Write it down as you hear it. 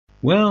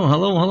Well,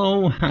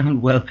 hello,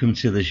 and welcome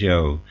to the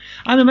show.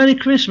 And a Merry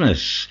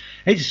Christmas.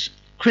 It's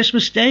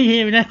Christmas Day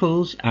here in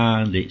Eccles,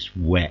 and it's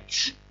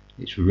wet.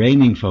 It's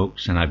raining,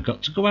 folks, and I've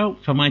got to go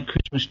out for my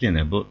Christmas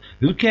dinner, but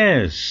who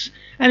cares?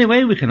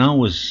 Anyway, we can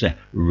always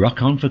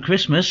rock on for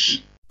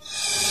Christmas.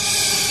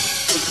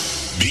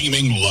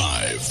 Beaming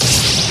live.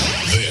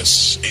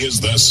 This is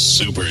the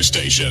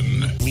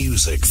Superstation.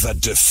 Music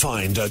that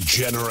defined a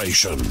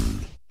generation.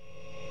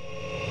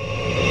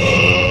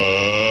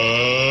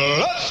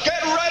 Let's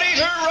get ready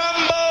to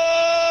rumble!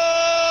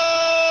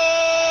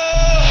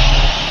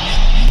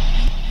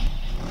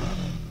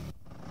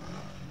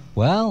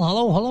 Well,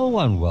 hello,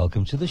 and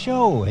welcome to the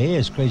show.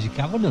 Here's Crazy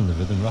Cavern and the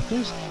Rhythm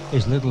Rockers.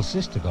 His little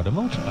sister got a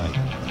motorbike.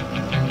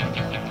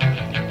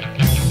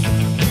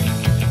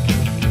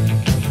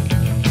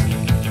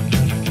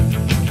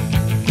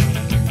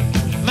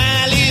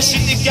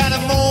 You got a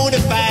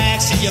motorbike,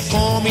 so you're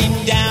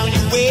coming down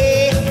your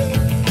way.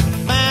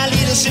 My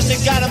little sister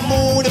got a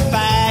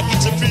motorbike,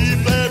 it's a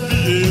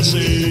B-B-B-S-A.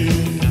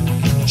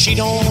 She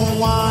don't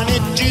wanna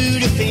do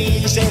the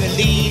things that a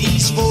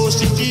lady's supposed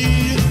to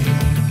do.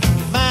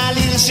 My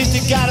little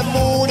sister got a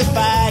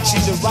motorbike,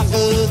 she's a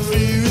rocker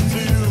through and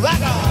through.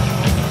 Rock on!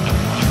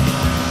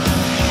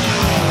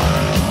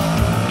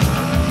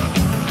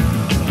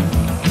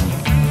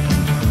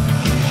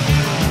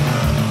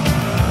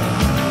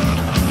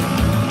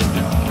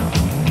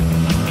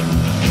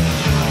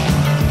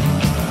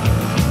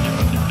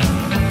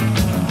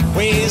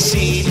 We're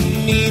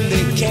sitting in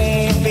the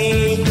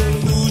cafe,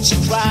 boots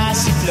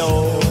across the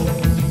floor,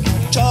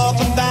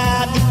 talking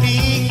about the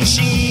big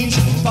machines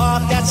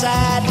parked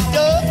outside the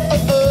door.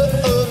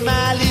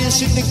 My little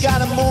sister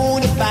got a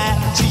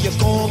motorbike, so you're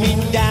coming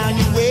down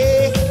your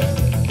way.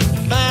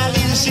 My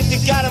little sister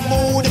got a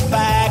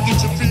motorbike,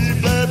 it's a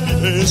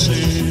B-B-B-S-A.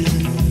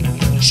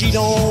 She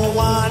don't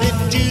wanna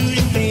do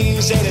the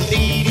things that a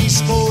lady's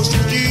supposed to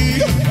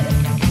do.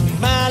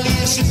 My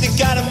little sister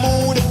got a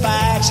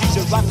motorbike, she's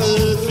a rocker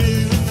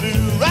through and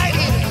through, right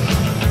here.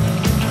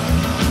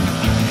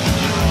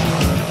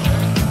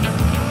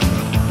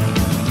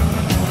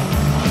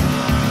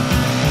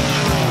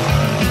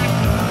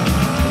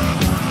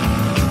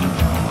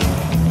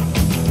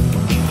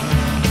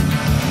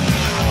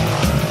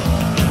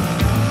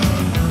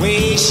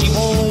 Well, she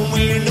won't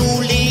wear no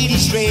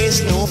lady's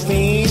dress, no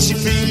fancy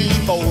pretty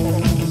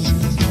bows.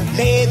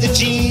 Leather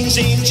jeans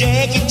and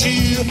jacket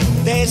too,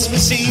 that's my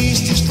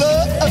sister's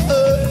clothes.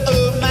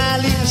 My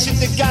little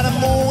sister got a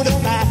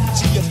motorbike,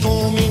 so you're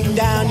coming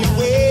down your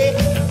way.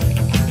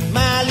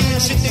 My little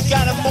sister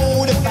got a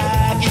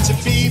motorbike, it's a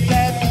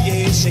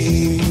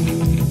B-B-B-S-A.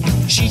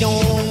 She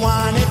don't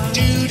wanna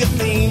do the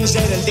things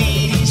that a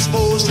lady's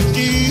supposed to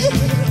do.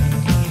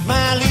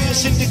 My little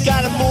sister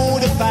got a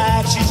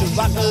motorbike, she's a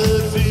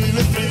rocker through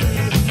and through.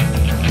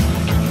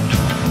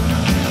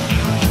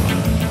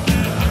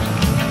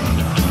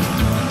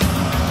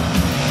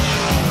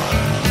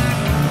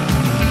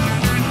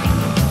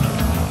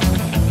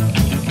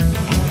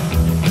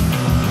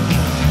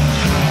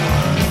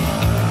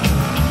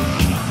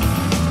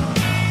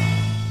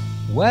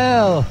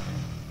 Well,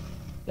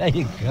 there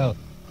you go.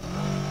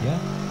 Yeah?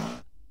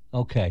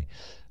 Okay.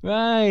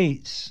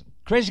 Right.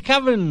 Crazy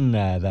Cavern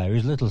there.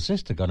 His little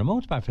sister got a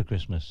motorbike for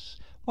Christmas.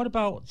 What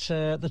about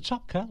the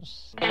Top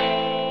Cats?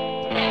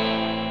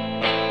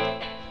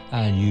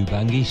 And you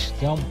bangy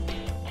stomp.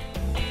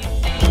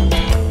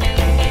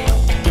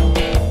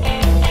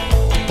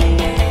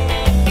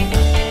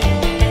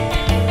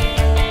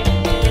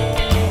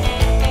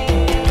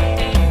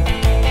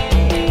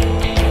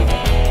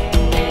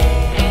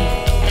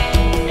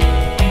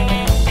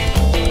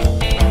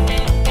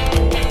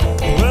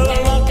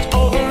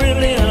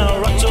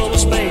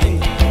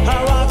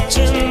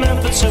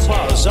 It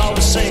was all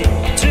the same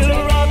till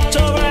I rocked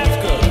over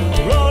Africa,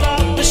 rode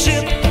out the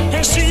ship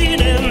and see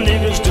them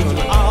niggas doing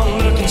all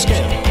looking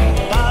scared.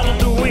 Out of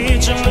the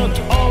weeds and looked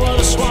over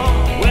the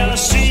swamp. Well, I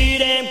see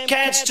them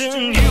cats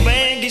doing you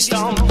bangy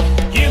stomp,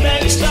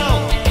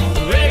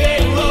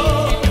 reggae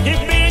roll. It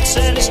beats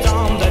any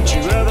stomp that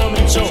you ever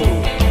been told.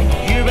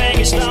 You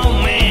bangy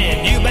stomp,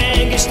 man, you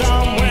bangy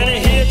stomp. When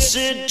it hits,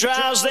 it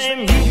drives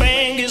them you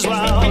bangies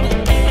wild.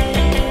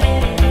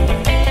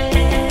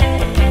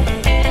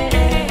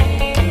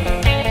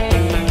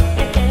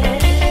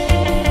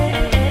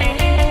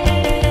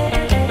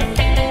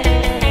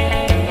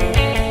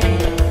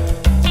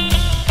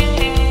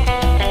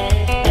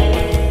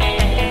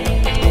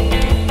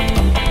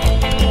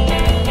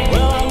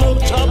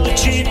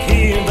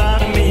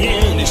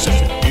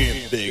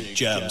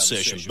 Jam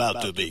session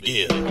about to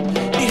begin.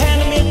 He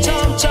handed me a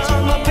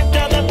tom-tom, I picked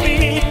out that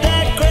beat,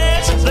 that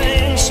crazy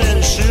thing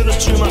sent shivers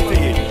to my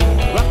feet.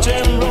 Rocked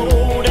and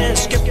rolled and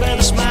skipped with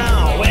a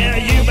smile. Well,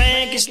 you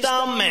bangy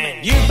stomp,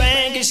 man, you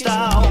bangy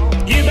stomp,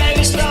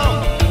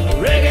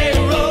 reggae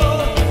roll.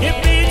 It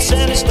beats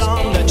any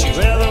stomp that you've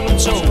ever been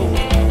told.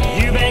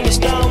 You bangy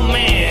stomp,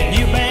 man,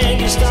 you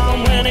bangy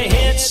stomp. When it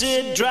hits,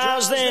 it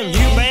drives them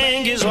you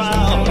bangies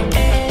wild.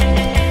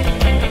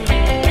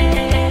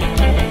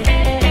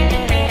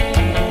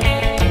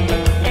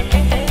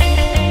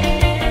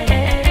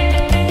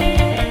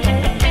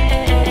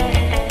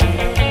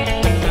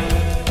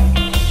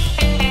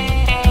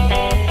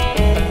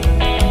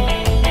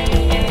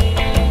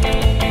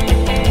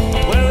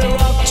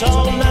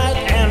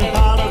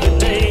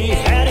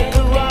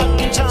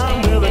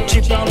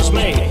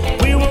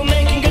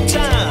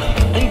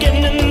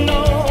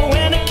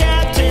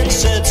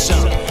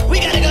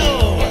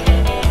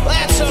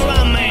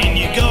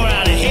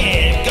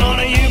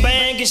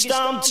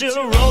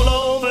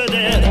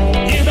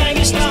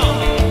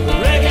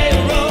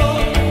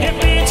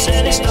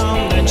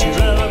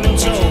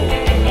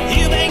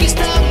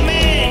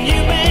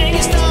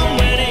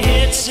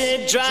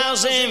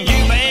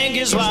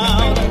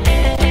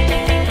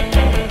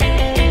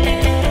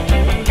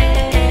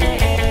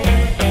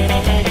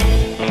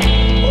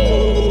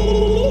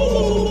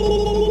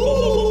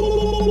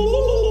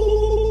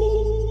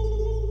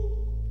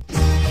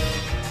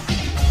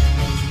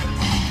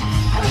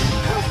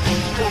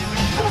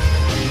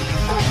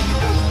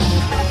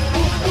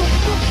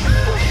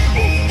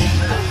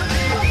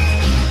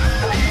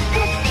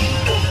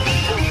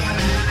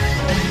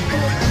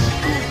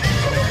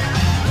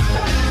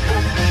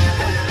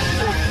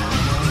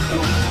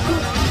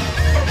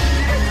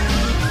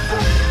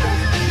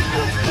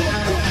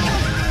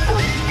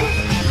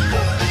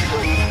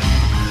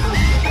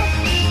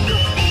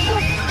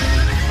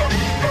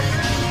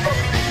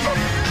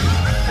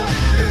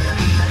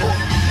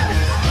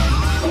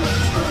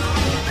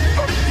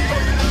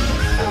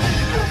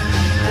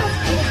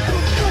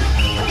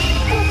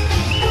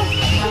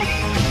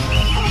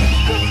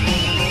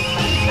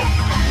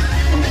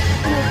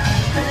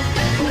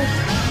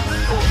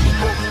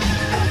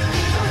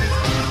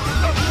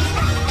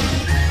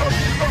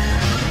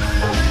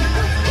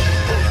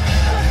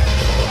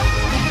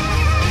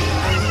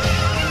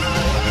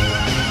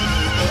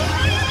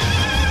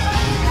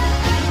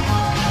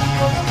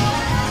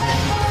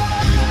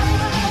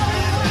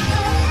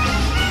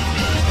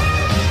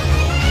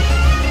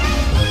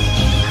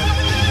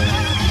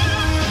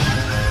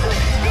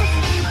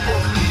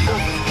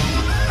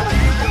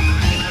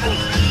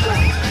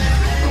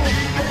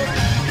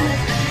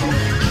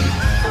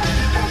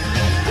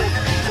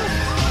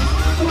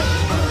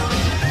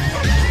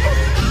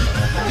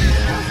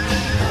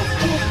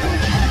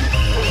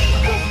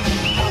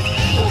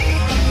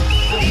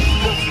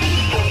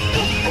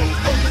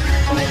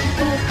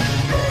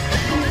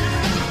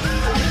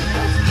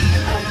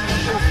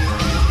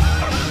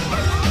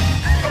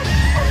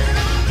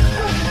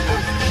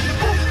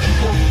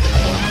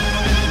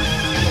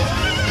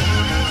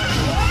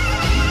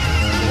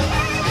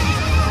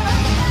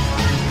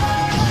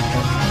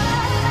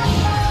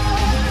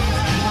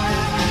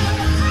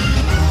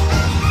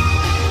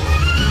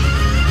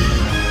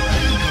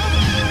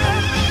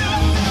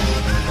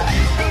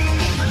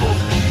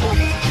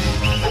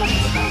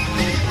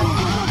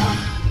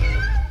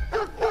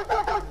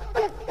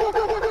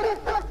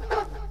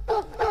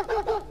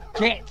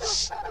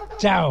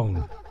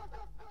 down.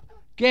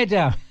 Get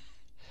down.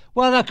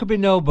 Well, that could be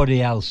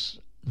nobody else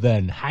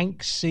than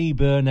Hank C.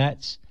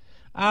 Burnett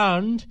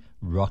and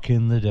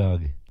Rockin' the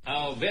Dog.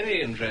 How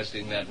very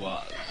interesting that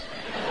was.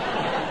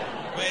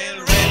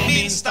 Well, red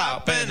means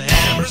stop and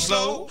hammer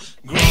slow.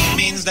 Green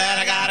means that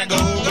I gotta go,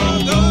 go,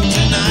 go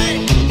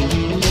tonight.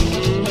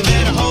 You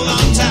better hold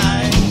on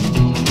tight.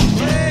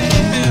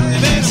 Well, you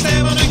better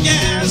step on the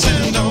gas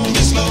and don't be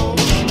slow.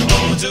 We're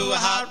going to a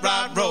hot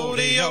rod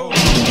rodeo.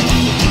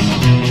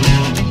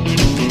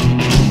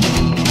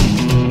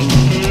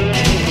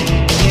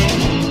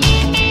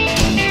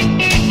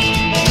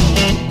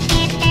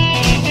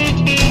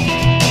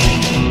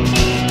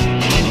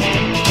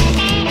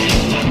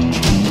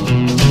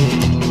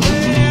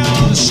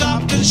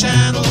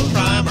 Channel,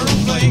 primer,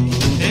 flake.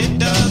 It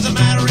doesn't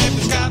matter if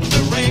it's got the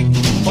rake.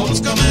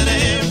 Folks coming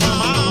in from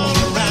all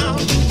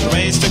around.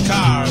 Race the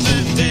cars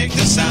and dig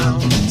the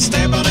sound.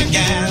 Step on the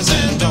gas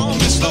and don't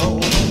be slow.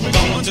 We're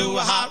going to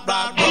a hot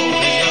rod rodeo.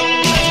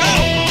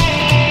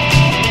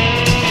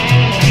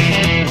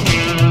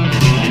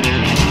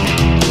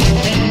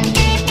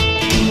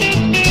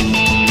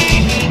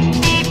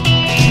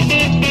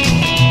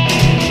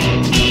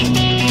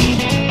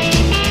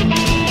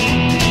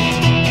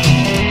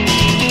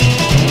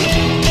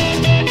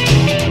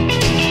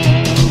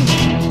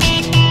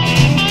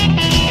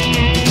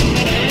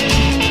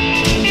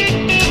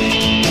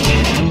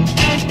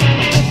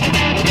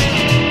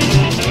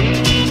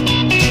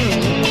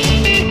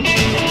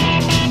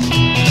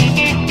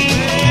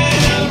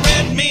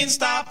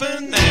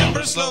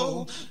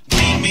 Slow.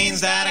 Green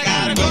means that I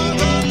gotta go,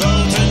 go, go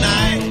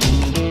tonight.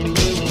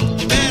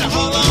 You better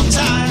hold on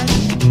tight.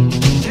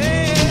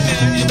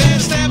 Yeah, you better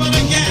step on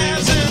the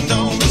gas and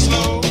don't be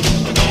slow.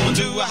 We're going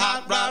to a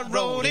hot rod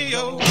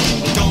rodeo.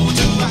 We're going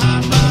to a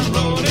hot rod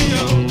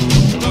rodeo.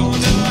 We're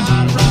going to a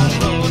hot rod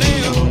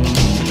rodeo.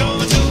 We're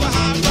going to a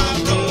hot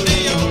rod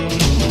rodeo.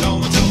 We're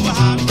going to a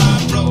hot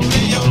rod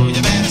rodeo.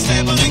 You better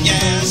step on the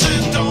gas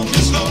and don't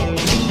be slow.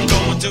 We're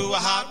going to a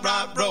hot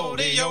rod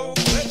rodeo.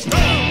 Let's go.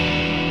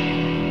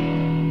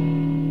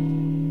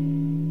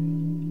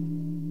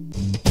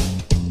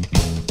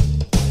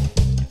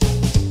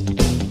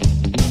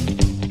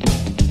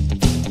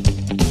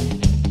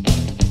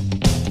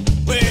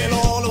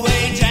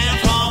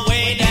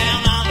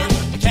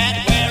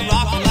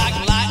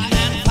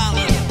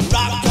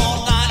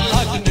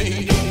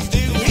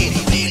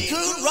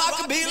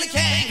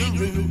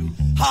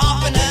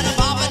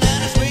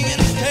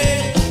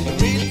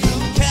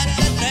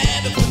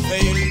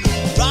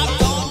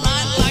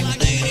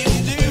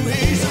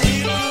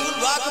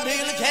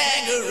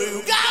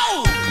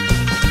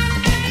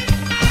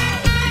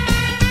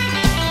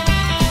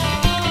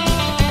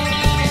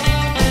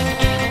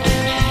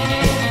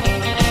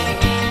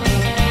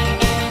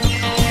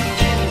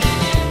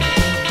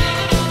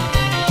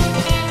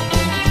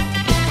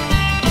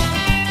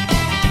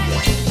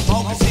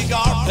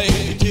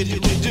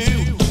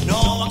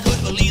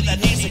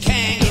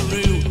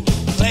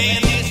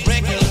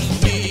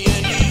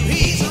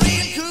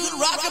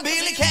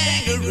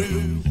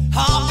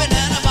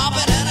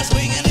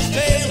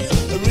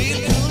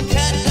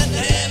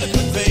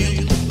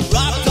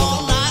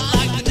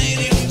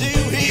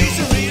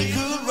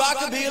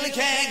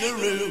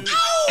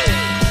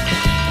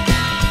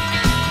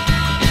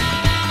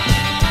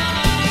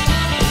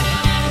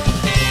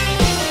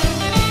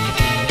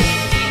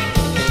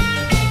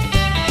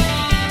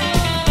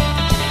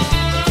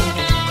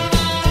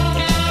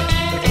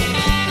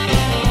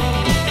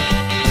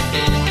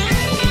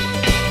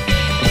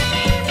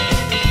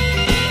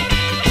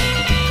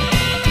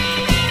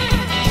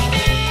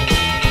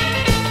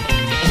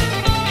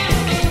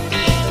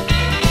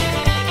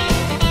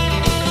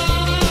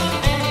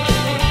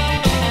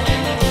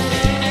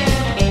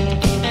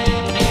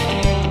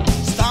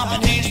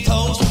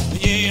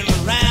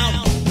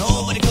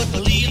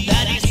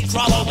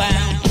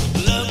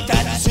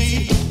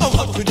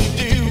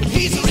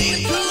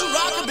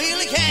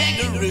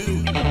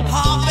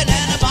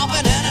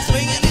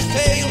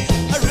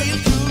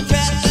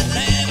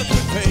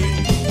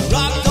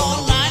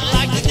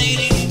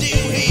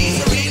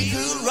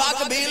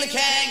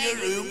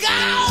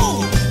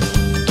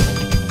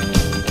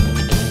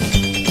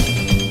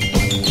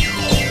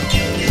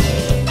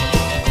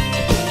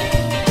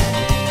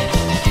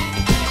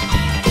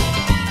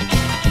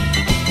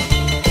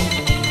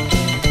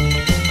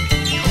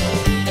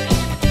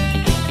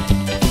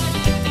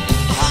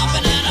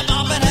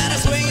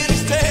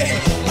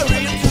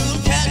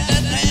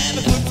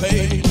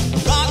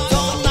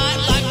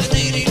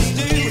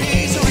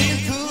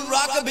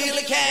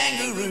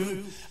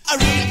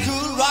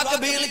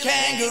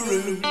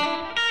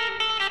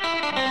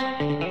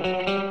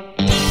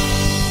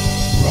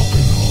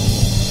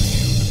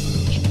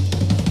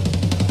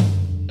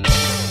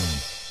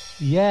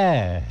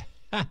 Yeah.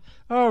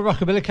 Oh,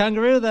 Rockabilly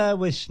Kangaroo there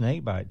with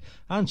Snakebite.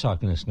 I'm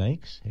talking of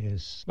snakes.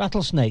 Here's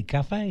Rattlesnake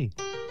Cafe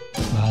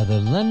by the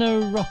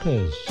Leno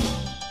Rockers.